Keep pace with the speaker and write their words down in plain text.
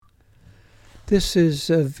This is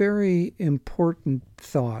a very important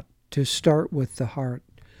thought, to start with the heart,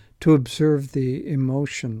 to observe the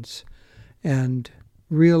emotions and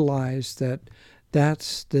realize that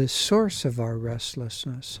that's the source of our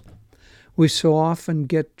restlessness. We so often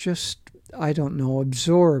get just,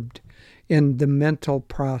 absorbed in the mental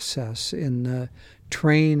process, in the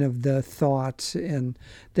train of the thoughts, and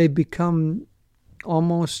they become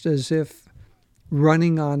almost as if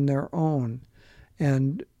running on their own,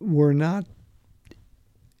 and we're not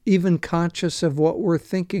even conscious of what we're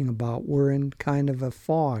thinking about. We're in kind of a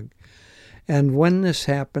fog. And when this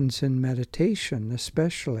happens in meditation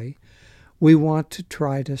especially, we want to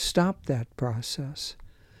try to stop that process.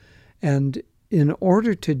 And in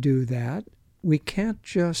order to do that, we can't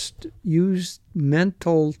just use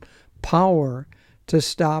mental power to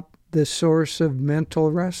stop the source of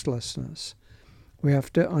mental restlessness. We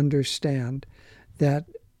have to understand that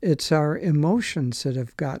it's our emotions that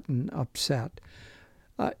have gotten upset.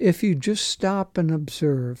 If you just stop and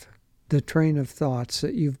observe the train of thoughts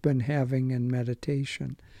that you've been having in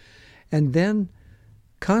meditation, and then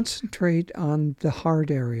concentrate on the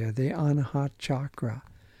heart area, the Anahat chakra,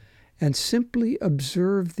 and simply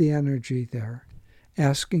observe the energy there,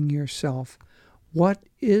 asking yourself, what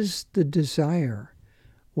is the desire?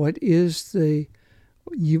 What is the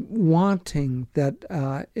wanting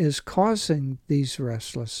that is causing these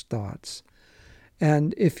restless thoughts?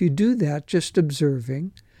 And if you do that, just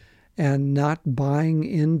observing and not buying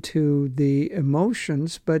into the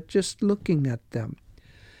emotions, but just looking at them,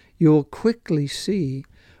 you'll quickly see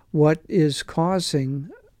what is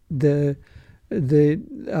causing the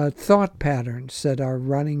thought patterns that are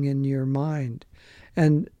running in your mind.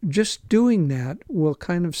 And just doing that will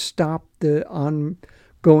kind of stop the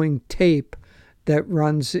ongoing tape that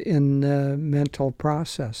runs in the mental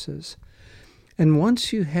processes. And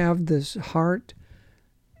once you have this heart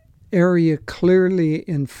area clearly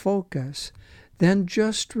in focus, then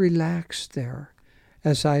just relax there,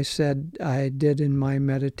 as I said I did in my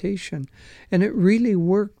meditation. And it really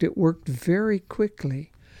worked. It worked very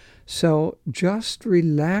quickly. So just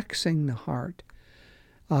relaxing the heart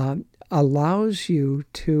allows you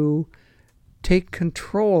to take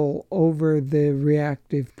control over the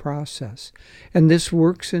reactive process. And this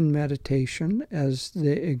works in meditation, as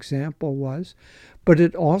the example was, but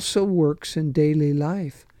it also works in daily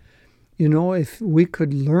life. You know, if we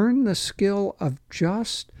could learn the skill of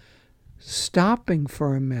just stopping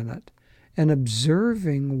for a minute and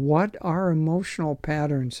observing what our emotional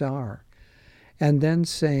patterns are, and then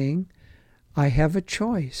saying, I have a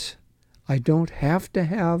choice. I don't have to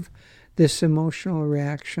have this emotional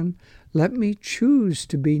reaction. Let me choose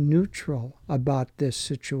to be neutral about this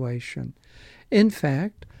situation. In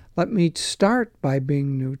fact, let me start by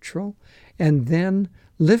being neutral and then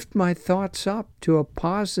lift my thoughts up to a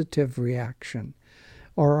positive reaction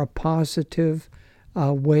or a positive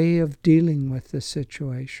way of dealing with the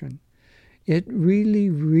situation. It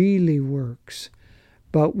really, really works,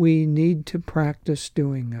 but we need to practice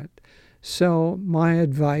doing it. So my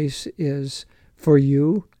advice is for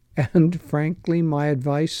you, and frankly, my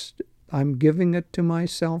advice, I'm giving it to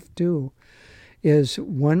myself too, is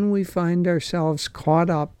when we find ourselves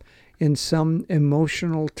caught up in some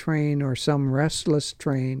emotional train or some restless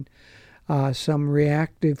train, some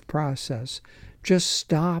reactive process, just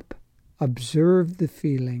stop, observe the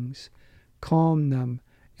feelings, calm them,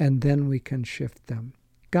 and then we can shift them.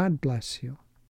 God bless you.